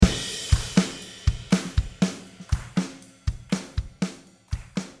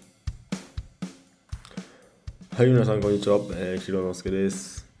はい、皆さんこんにちは、ひろのすけで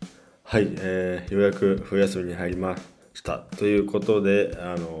す。はい、ようやく冬休みに入りましたということで、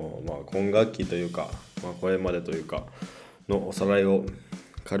今学期というか、これまでというかのおさらいを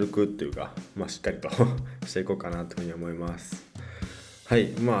軽くっていうか、しっかりとしていこうかなというふうに思います。は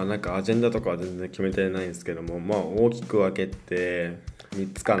い、なんかアジェンダとかは全然決めてないんですけども、大きく分けて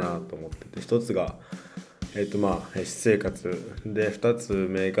3つかなと思ってて、1つが私生活で、2つ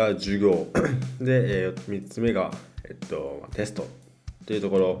目が授業で、3つ目が、テストっていうと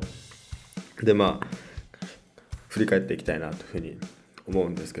ころで振り返っていきたいなというふうに思う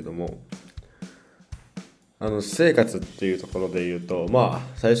んですけども、私生活っていうところで言うと、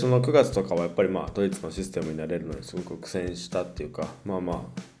最初の9月とかはやっぱりドイツのシステムになれるのにすごく苦戦したっていうか、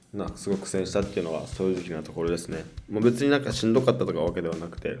すごく苦戦したっていうのは正直なところですね。別になんかしんどかったとかわけではな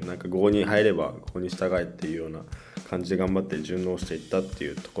くて、なんかここに入ればここに従えっていうような感じで頑張って順応していったって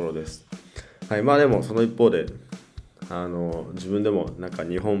いうところです。はい、でもその一方で自分でもなんか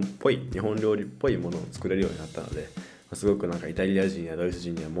日本料理っぽいものを作れるようになったので、すごくなんかイタリア人やドイツ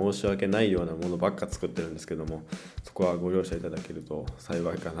人には申し訳ないようなものばっか作ってるんですけども、そこはご了承いただけると幸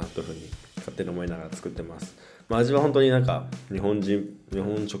いかなというふうに勝手に思いながら作ってます。味は本当になんか日本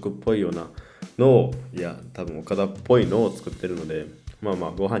食っぽいようなのを、多分岡田っぽいのを作ってるので、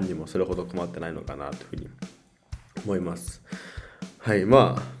ご飯にもそれほど困ってないのかなというふうに思います。はい、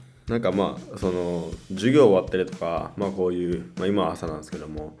なんかその授業終わったりとか、こういう、今は朝なんですけど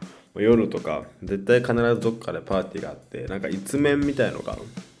も、夜とか絶対必ずどっかでパーティーがあって、なんか一面みたいのが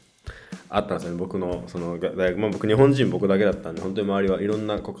あったんですよね。僕のその大学、僕日本人僕だけだったんで、本当に周りはいろん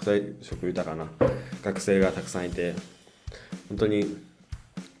な国際色豊かな学生がたくさんいて、本当に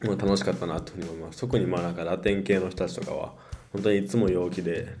楽しかったなというふうに思います。特になんかラテン系の人たちとかは本当にいつも陽気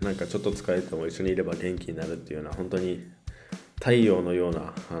で、なんかちょっと疲れても一緒にいれば元気になるっていうような、本当に太陽のよう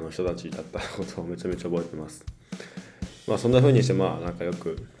な人たちだったことをめちゃめちゃ覚えてます。そんな風にしてなんかよ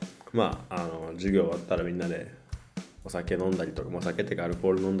く授業終わったらみんなでお酒飲んだりとか、お酒っていうかアルコ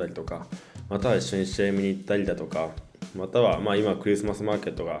ール飲んだりとか、または一緒に試合見に行ったりだとか、または今クリスマスマー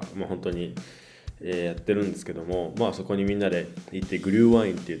ケットが本当にやってるんですけども、そこにみんなで行ってグリューワイ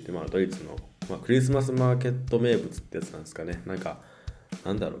ンって言って、ドイツの、クリスマスマーケット名物ってやつなんですかね。なんか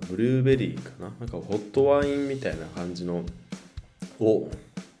ブルーベリーかな、なんかホットワインみたいな感じのを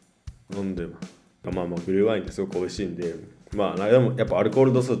飲んで、グリューワインってすごく美味しいんで、でもやっぱアルコー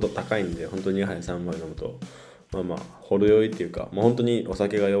ル度数と高いんで、本当に2杯3杯飲むと程よいっていうか、本当にお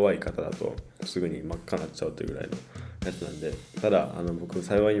酒が弱い方だとすぐに真っ赤になっちゃうというぐらいのやつなんで、ただ僕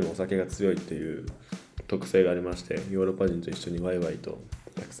幸いにもお酒が強いっていう特性がありまして、ヨーロッパ人と一緒にワイワイと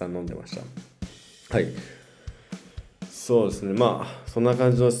たくさん飲んでました。はい、そうですね。そんな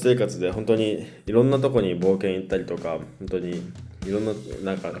感じの私生活で、本当にいろんなとこに冒険行ったりとか、本当にいろんな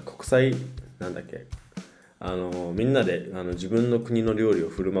なんか国際みんなで自分の国の料理を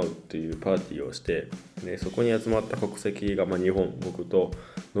振る舞うっていうパーティーをして、そこに集まった国籍が日本、僕と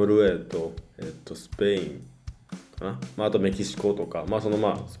ノルウェーと、スペインかな、あとメキシコとか、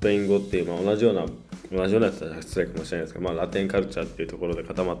スペイン語っていう、同じようなやつは失礼かもしれないですけど、ラテンカルチャーっていうところで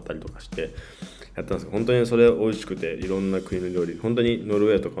固まったりとかしてやったんですけど、本当にそれ美味しくて、いろんな国の料理、本当にノルウ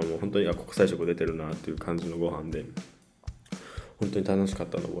ェーとかも本当に国際色出てるなっていう感じのご飯で、本当に楽しかっ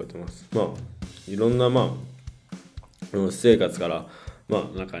たのを覚えてます。いろんな私生活から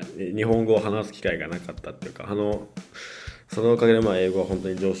なんか日本語を話す機会がなかったっていうか、そのおかげで英語は本当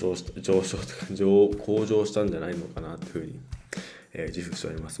に向上したんじゃないのかなというふうに、自負して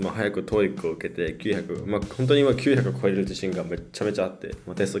おります。早く TOEIC を受けて900、本当に今900超える自信がめちゃめちゃあって、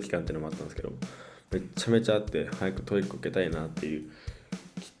テスト期間っていうのもあったんですけど、めちゃめちゃあって、早く TOEIC 受けたいなっていう、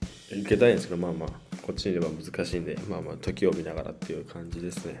受けたいんですけど、こっちにいれば難しいんで、時を見ながらっていう感じ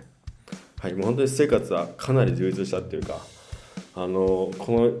ですね。はい、もう本当に生活はかなり充実したっていうか、こ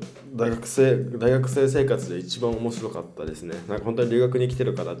の大学生生活で一番面白かったですね。なんか本当に留学に来て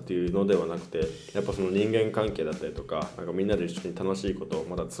るからっていうのではなくて、やっぱその人間関係だったりとか、なんかみんなで一緒に楽しいこと、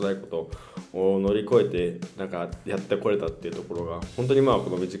また辛いことを乗り越えてなんかやってこれたっていうところが、本当にこ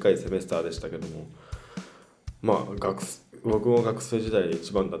の短いセメスターでしたけども、僕も学生時代で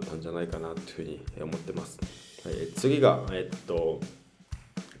一番だったんじゃないかなというふうに思ってます。はい、次が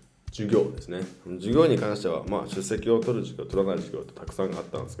授業ですね。授業に関しては、出席を取る授業、取らない授業ってたくさんあっ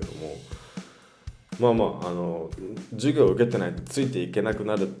たんですけども、授業を受けてないとついていけなく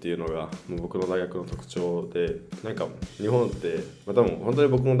なるっていうのがもう僕の大学の特徴で、なんか日本って、多分本当に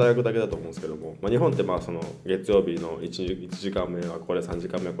僕の大学だけだと思うんですけども、日本ってその月曜日の1時間目はこれ、3時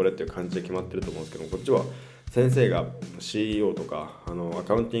間目はこれっていう感じで決まってると思うんですけども、こっちは先生が CEO とかア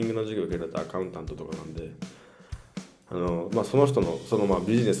カウンティングの授業を受けられたアカウンタントとかなんで、その人の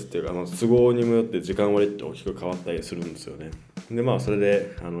ビジネスっていうか都合によって時間割って大きく変わったりするんですよね。でそれ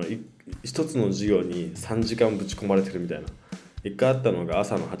で一つの授業に3時間ぶち込まれてるみたいな。一回あったのが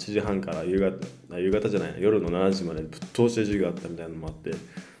朝の8時半から夜方じゃない夜の7時までぶっ通して授業あったみたいなのもあって、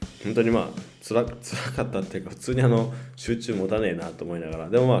本当につらかったっていうか、普通に集中持たねえなと思いながら、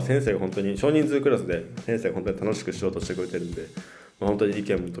でも先生が本当に少人数クラスで先生が本当に楽しくしようとしてくれてるんで、本当に意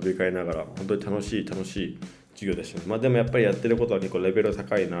見も飛び交いながら本当に楽しい授業でしたね。でもやっぱりやってることは結構レベル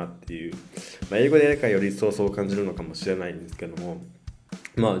高いなっていう、英語でやるからより一層そう感じるのかもしれないんですけども、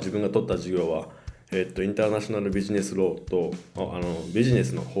自分が取った授業はインターナショナルビジネスローとビジネ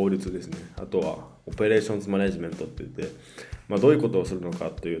スの法律ですね。あとはオペレーションズマネジメントって言って、どういうことをするのか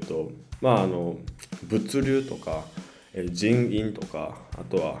というと、物流とか人員とか、あ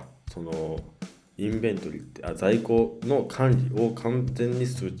とはそのインベントリーって在庫の管理を完全に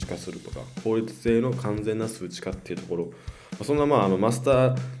数値化するとか、法律性の完全な数値化っていうところ、そんなマス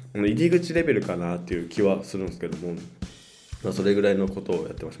ター入り口レベルかなっていう気はするんですけども、それぐらいのことを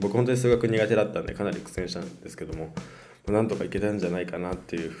やってました。僕本当に数学苦手だったんでかなり苦戦したんですけども、なんとかいけたんじゃないかなっ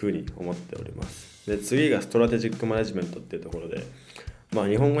ていうふうに思っております。で、次がストラテジックマネジメントっていうところで、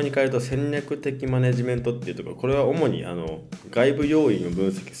日本語に変えると戦略的マネジメントっていうところ、これは主に外部要因を分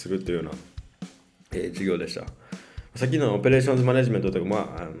析するというような、授業でした。さっきのオペレーションズマネジメントという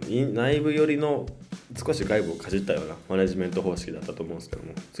か、内部よりの少し外部をかじったようなマネジメント方式だったと思うんですけど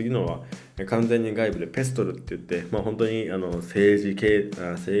も、次のは完全に外部でペストルって言って、本当に政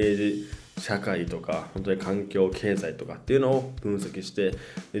治社会とか本当に環境経済とかっていうのを分析して、で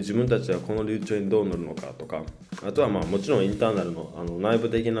自分たちはこの流暢にどう乗るのかとか、あとはもちろんインターナルの内部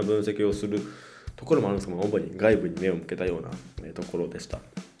的な分析をするところもあるんですけども、主に外部に目を向けたようなところでした。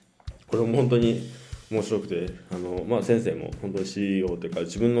これも本当に面白くて、先生も本当に CEO というか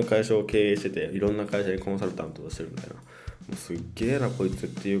自分の会社を経営してて、いろんな会社にコンサルタントをしてるみたいな、もうすっげえなこいつっ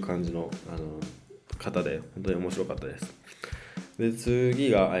ていう感じの、方で本当に面白かったです。で、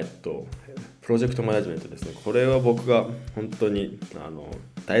次がプロジェクトマネジメントですね。これは僕が本当に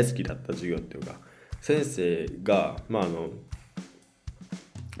大好きだった授業っていうか、先生が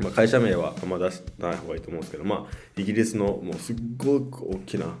会社名は出さない方がいいと思うんですけど、イギリスのもうすっごく大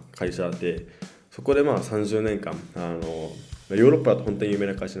きな会社で、そこで30年間ヨーロッパだと本当に有名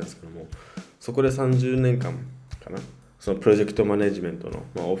な会社なんですけども、そこで30年間かな、そのプロジェクトマネジメント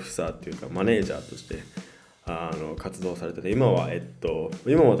の、オフィサーっていうかマネージャーとして活動されてて、今も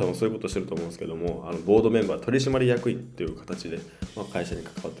多分そういうことしてると思うんですけども、ボードメンバー取締役員っていう形で、会社に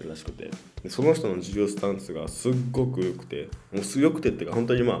関わってるらしくて、でその人の授業スタンスがすっごく良くて、っていうか本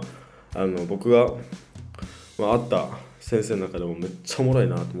当に僕が、会った先生の中でもめっちゃおもろい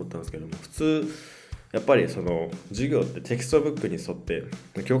なと思ったんですけども、普通やっぱりその授業ってテキストブックに沿って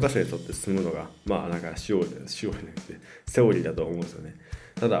教科書に沿って進むのがセオリーだと思うんですよね。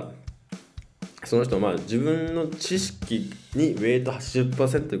ただその人は自分の知識にウェイト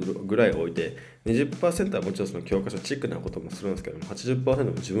 80% ぐらい置いて、 20% はもちろんその教科書チックなこともするんですけども、 80%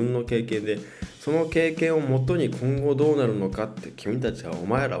 も自分の経験で、その経験をもとに今後どうなるのかって、君たちはお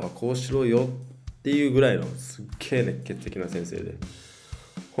前らはこうしろよっていうぐらいのすっげえ熱血的な先生で、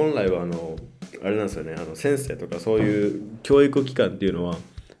本来はあれなんですよね、先生とかそういう教育機関っていうのは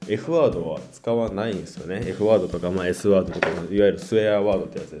F ワードは使わないんですよね。 F ワードとかS ワードとか、いわゆるスウェアワードっ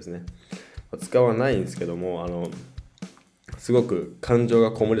てやつですね。使わないんですけども、すごく感情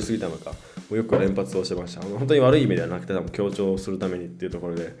がこもりすぎたのか、よく連発をしてました。本当に悪い意味ではなくて、多分強調するためにっていうとこ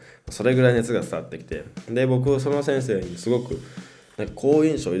ろで、それぐらい熱が伝わってきて、で僕その先生にすごく好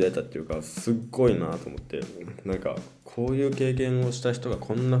印象を抱いたっていうか、すっごいなと思って、こういう経験をした人が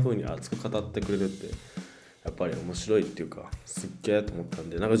こんな風に熱く語ってくれるってやっぱり面白いっていうか、すっげえと思ったん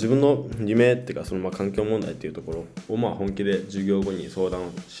で、自分の夢っていうか、その環境問題っていうところを本気で授業後に相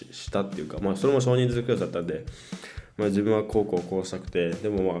談したっていうか、それも少人数クラスだったんで、自分はこうしたくて、で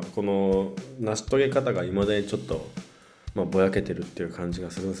もこの成し遂げ方がいまだにちょっとぼやけてるっていう感じ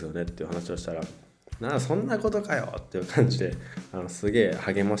がするんですよねっていう話をしたら、そんなことかよっていう感じですげえ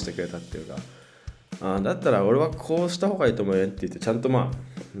励ましてくれたっていうか、だったら俺はこうした方がいいと思うよって言って、ちゃんとパ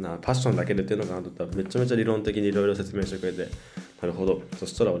ッションだけでっていうのかなと思ったら、めちゃめちゃ理論的にいろいろ説明してくれて、なるほど、そ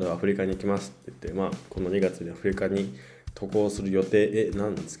したら俺はアフリカに行きますって言って、この2月にアフリカに渡航する予定な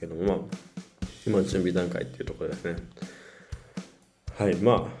んですけども、今準備段階っていうところですね。はい、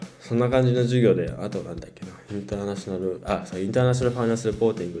そんな感じの授業で、あとインターナショナルファイナンスレポ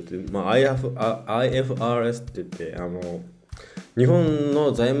ーティングっていう、IFRS って言って、日本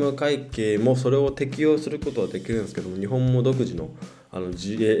の財務会計もそれを適用することはできるんですけども、日本も独自の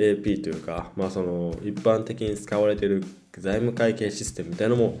GAAP というか、その一般的に使われている財務会計システムみたい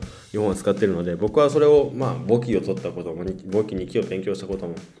なのも日本は使っているので、僕はそれを簿記を取ったことも簿記2期を勉強したこと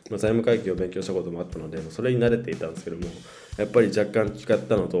も、財務会計を勉強したこともあったので、それに慣れていたんですけども、やっぱり若干違っ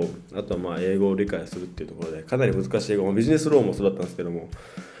たのと、あとは英語を理解するっていうところでかなり難しい英語、ビジネスローもそうだったんですけども、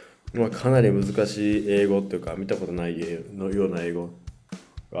かなり難しい英語っていうか見たことないのような英語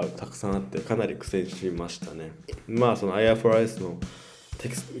がたくさんあってかなり苦戦しましたね。その IFRS の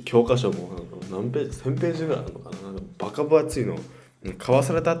教科書も何ページ1000ページぐらいあるのかな、バカ分厚いの買わ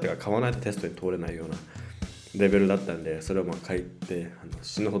されたっていうか買わないとテストに通れないようなレベルだったんで、それを書いて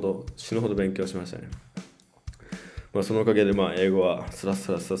死ぬほど勉強しましたね。そのおかげで英語はスラ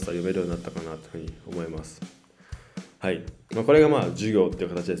スラ読めるようになったかなというふうに思います。はい。これが授業っていう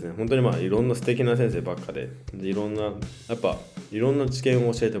形ですね。本当にいろんな素敵な先生ばっかで、いろんな知見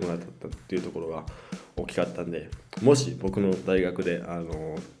を教えてもらったっていうところが大きかったんで、もし僕の大学で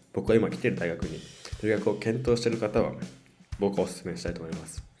僕が今来ている大学に留学を検討している方は僕はお勧めしたいと思いま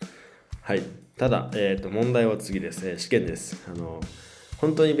す。はい。ただ、問題は次です。試験です。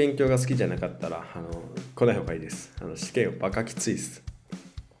本当に勉強が好きじゃなかったら来ない方がいいです。試験はバカきついです。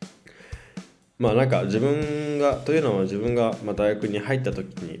自分が大学に入った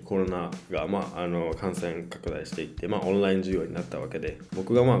時にコロナが感染拡大していってオンライン授業になったわけで、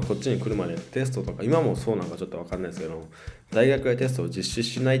僕がこっちに来るまでテストとか今もそうなのかちょっと分かんないですけど、大学でテストを実施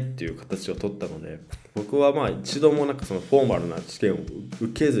しないっていう形を取ったので、僕は一度もそのフォーマルな試験を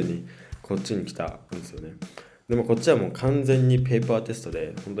受けずにこっちに来たんですよね。でもこっちはもう完全にペーパーテスト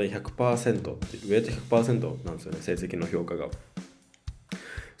で本当に 100% って上と 100% なんですよね、成績の評価が。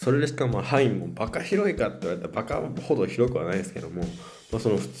それでしかも範囲もバカ広いかって言われたらバカほど広くはないですけども、そ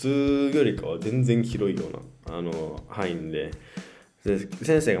の普通よりかは全然広いような範囲で、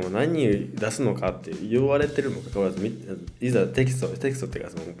先生が何出すのかって言われてるのかかわらず、いざテキストっていう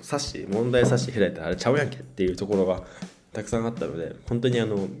かその問題冊子開いたらあれちゃうやんけっていうところがたくさんあったので、本当に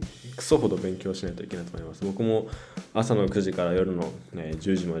クソほど勉強しないといけないと思います。僕も朝の9時から夜の、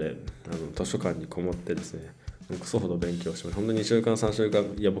10時まで図書館にこもってですね、クソほど勉強します。本当に2週間3週間、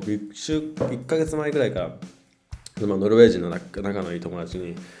いや僕1ヶ月前ぐらいからノルウェー人の仲のいい友達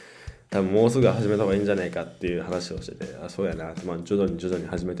に多分もうすぐ始めた方がいいんじゃないかっていう話をしてて、そうやなって、徐々に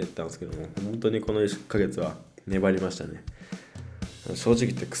始めていったんですけども、本当にこの1ヶ月は粘りましたね。正直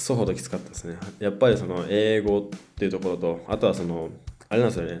言ってクソほどきつかったですね。やっぱりその英語っていうところと、あとはあれなん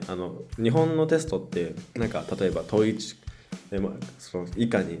ですよね、日本のテストって例えば統一でその以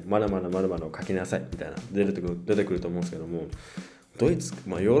下に〇〇〇〇を書きなさいみたいな出てくると思うんですけども、ドイツ、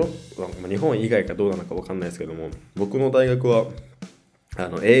ヨーロッパ、日本以外かどうなのか分かんないですけども、僕の大学は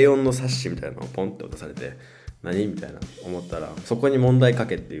A4 の冊子みたいなのをポンって渡されて、何みたいな思ったら、そこに問題書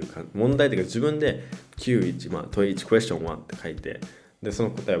けっていうか、問題というか自分で91、問い1クエスチョン1って書いて、でそ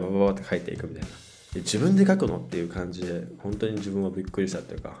の答えをバババって書いていくみたいな、自分で書くのっていう感じで本当に自分はびっくりしたっ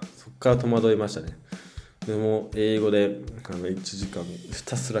ていうか、そこから戸惑いましたね。でも英語で1時間ひ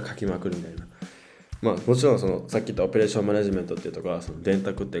たすら書きまくるみたいな。もちろんさっき言ったオペレーションマネジメントっていうところは電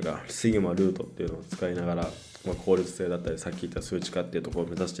卓っていうかシグマルートっていうのを使いながら、効率性だったりさっき言った数値化っていうところを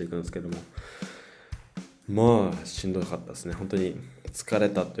目指していくんですけども、しんどかったですね。本当に疲れ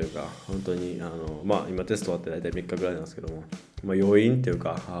たというか、本当に今テスト終わって大体3日ぐらいなんですけども、要因っていう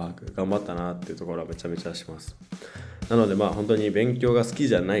か頑張ったなっていうところはめちゃめちゃします。なので本当に勉強が好き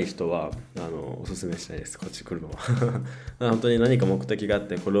じゃない人はおすすめしないです、こっち来るのは本当に何か目的があっ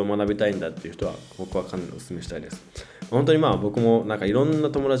てこれを学びたいんだっていう人は僕はかなりおすすめしたいです。本当に僕もいろんな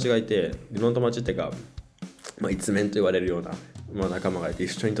友達がいて、いろんな友達っていうか、一面と言われるような、仲間がいて、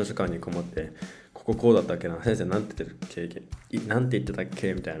一緒に図書館にこもってここうだったっけな、先生なんて言ってたっ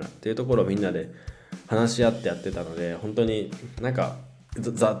けみたいなっていうところをみんなで話し合ってやってたので、本当に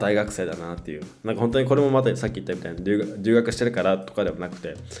ザ大学生だなっていう、本当にこれもまたさっき言ったみたいに留学してるからとかでもなく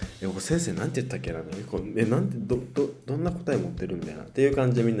て、先生なんて言ったっけな、なんてどんな答え持ってるみたいなっていう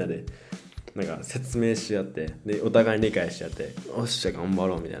感じでみんなで説明し合って、でお互いに理解し合って、おっしゃ頑張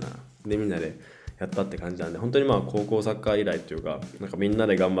ろうみたいなでみんなでやったって感じなんで、本当に高校サッカー以来というか、みんな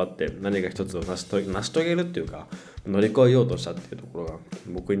で頑張って何か一つを成し遂げるっていうか、乗り越えようとしたっていうところが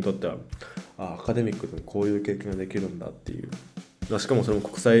僕にとってはアカデミックでもこういう経験ができるんだっていう、しかもそれも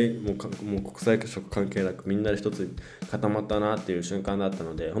国際色関係なくみんなで一つに固まったなっていう瞬間だった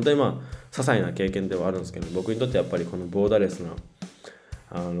ので、本当に些細な経験ではあるんですけど、僕にとってやっぱりこのボーダーレスな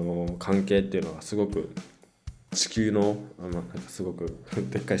関係っていうのはすごく地球のすごく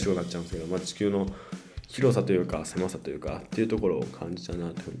でっかい章になっちゃうんですけど、地球の広さというか狭さというかっていうところを感じたな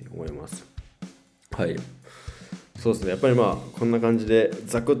というふうに思います。はい、そうですね。やっぱりこんな感じで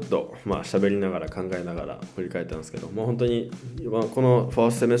ざくっと喋りながら考えながら振り返ったんですけど、本当にこのファ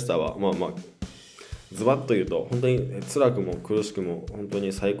ーストセメスターはズバッと言うと本当に辛くも苦しくも本当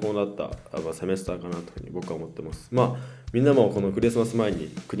に最高だったセメスターかなというふうに僕は思ってます。みんなもこのクリスマス前に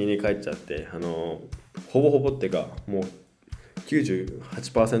国に帰っちゃって、ほぼほぼっていうかもう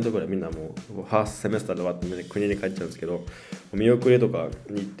98% ぐらいみんなもうファーストセメスターで終わってみんな国に帰っちゃうんですけど、見送りとか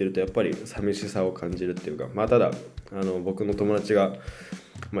に行ってるとやっぱり寂しさを感じるっていうか、ただ僕の友達が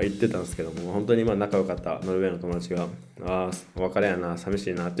言ってたんですけども、本当に仲良かったノルウェーの友達がお別れやな、寂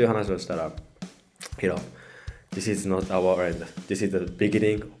しいなっていう話をしたら、This is not our end. This is the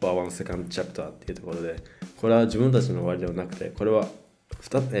beginning of our second chapter っていうところで、これは自分たちの終わりではなくて、これは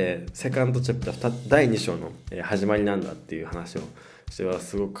セカンドチャプター第2章の始まりなんだっていう話をしては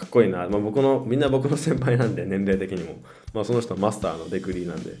すごくかっこいいな。みんな僕の先輩なんで、年齢的にも、その人はマスターのデグリー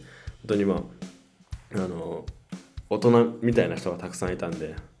なんで、本当に大人みたいな人がたくさんいたん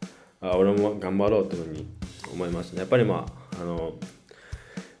で、俺も頑張ろうというふうに思いましたね。やっぱり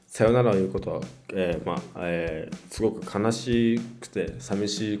さよならを言うことは、すごく悲しくて寂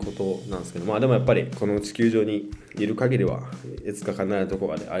しいことなんですけど、でもやっぱりこの地球上にいる限りはいつか必ずどこ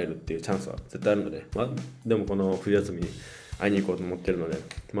かで会えるっていうチャンスは絶対あるので、でもこの冬休みに会いに行こうと思ってるので、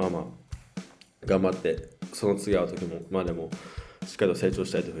頑張ってその次会う時もでもしっかりと成長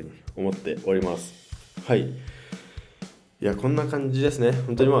したいというふうに思っております。はい。いや、こんな感じですね。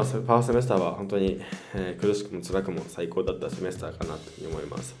本当にファーストセメスターは本当に、苦しくも辛くも最高だったセメスターかなと思い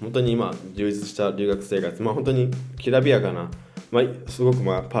ます。本当に充実した留学生活、本当にきらびやかな、すごく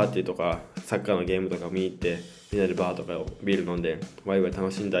パーティーとかサッカーのゲームとか見に行って、みんなでバーとかをビール飲んでワイワイ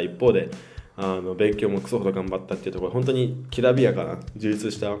楽しんだ一方で、勉強もクソほど頑張ったっていうところ、本当にきらびやかな充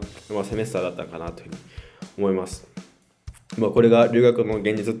実した、セメスターだったかなというふうに思います。これが留学の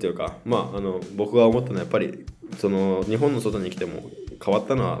現実っていうか、僕が思ったのはやっぱりその日本の外に来ても変わっ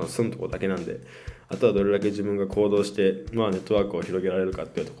たのは住むところだけなんで、あとはどれだけ自分が行動して、ネットワークを広げられるかっ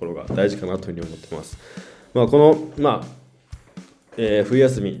ていうところが大事かなというふうに思ってます。この、冬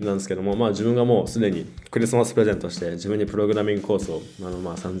休みなんですけども、自分がもうすでにクリスマスプレゼントして自分にプログラミングコースを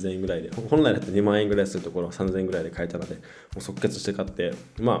3000円ぐらいで、本来だって2万円ぐらいするところを3000円ぐらいで買えたので、もう即決して買って、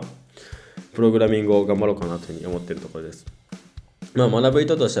プログラミングを頑張ろうかなというふうに思っているところです。学ぶ意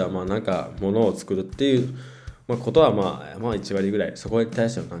図としては物を作るっていうことは1割ぐらい、そこに対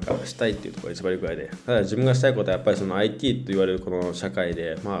してしたいっていうところが1割ぐらいで、ただ自分がしたいことはやっぱりその IT と言われるこの社会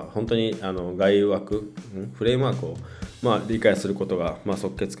で本当に外枠フレームワークを理解することが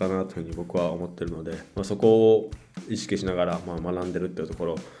即決かなというふうに僕は思っているので、そこを意識しながら学んでるっていうとこ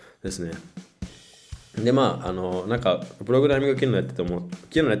ろですね。でプログラミング機能やっててい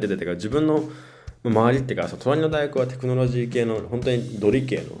うか、自分の周りっていうか、隣の大学はテクノロジー系の本当にドリ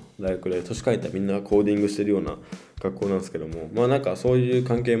系の大学で、年帰ったらみんなコーディングしてるような学校なんですけども、そういう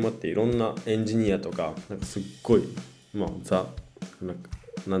関係もあって、いろんなエンジニアとかすっごい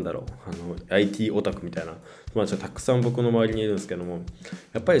IT オタクみたいな友達がたくさん僕の周りにいるんですけども、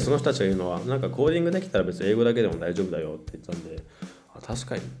やっぱりその人たちが言うのはコーディングできたら別に英語だけでも大丈夫だよって言ってたんで、確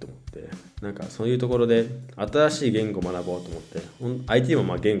かにと思って、そういうところで新しい言語を学ぼうと思って、IT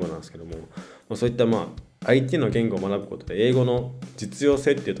も言語なんですけども、そういったIT の言語を学ぶことで英語の実用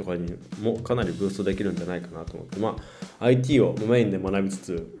性っていうところにもかなりブーストできるんじゃないかなと思って、IT をメインで学びつ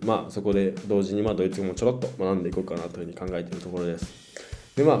つ、そこで同時にドイツ語もちょろっと学んでいこうかなというふうに考えているところです。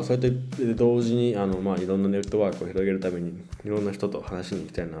でそうやって同時にいろんなネットワークを広げるためにいろんな人と話しに行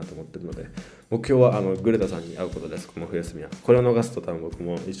きたいなと思ってるので、目標はグレタさんに会うことです。この冬休みはこれを逃すと多分僕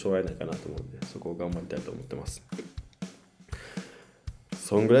も一生会えないかなと思うので、そこを頑張りたいと思ってます。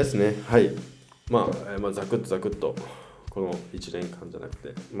そんぐらいですね。はい。ざくっとこの1年間じゃなく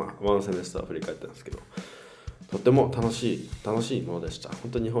てワンセメスターを振り返ったんですけど、とっても楽しいものでした。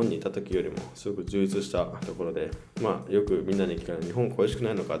本当に日本にいた時よりもすごく充実したところで、よくみんなに聞かれる日本恋しく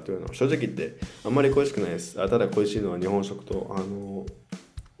ないのかっていうのは正直言ってあんまり恋しくないです。ただ恋しいのは日本食と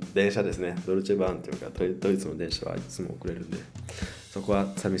電車ですね。ドルチェバーンというかドイツの電車はいつも遅れるんで、そこは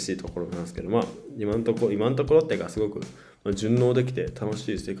寂しいところなんですけど、今のところっていうかすごく順応できて楽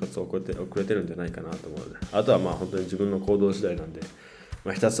しい生活を送れてるんじゃないかなと思うので、あとは本当に自分の行動次第なんで、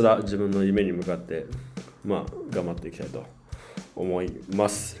ひたすら自分の夢に向かって頑張っていきたいと思いま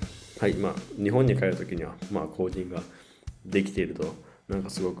す。はい。日本に帰るときにはコーディングができていると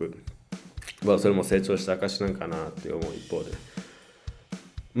すごくそれも成長した証なんかなって思う一方で、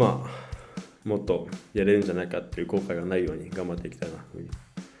もっとやれるんじゃないかっていう後悔がないように頑張っていきたいなというふうに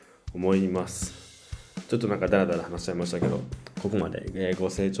思います。ちょっとダラダラ話しちゃいましたけど、ここまでご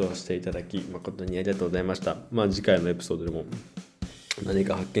清聴していただき誠にありがとうございました。次回のエピソードでも何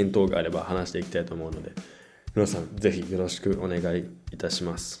か発見等があれば話していきたいと思うので、皆さんぜひよろしくお願いいたし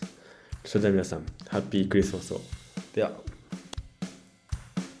ます。それでは皆さんハッピークリスマスを。では。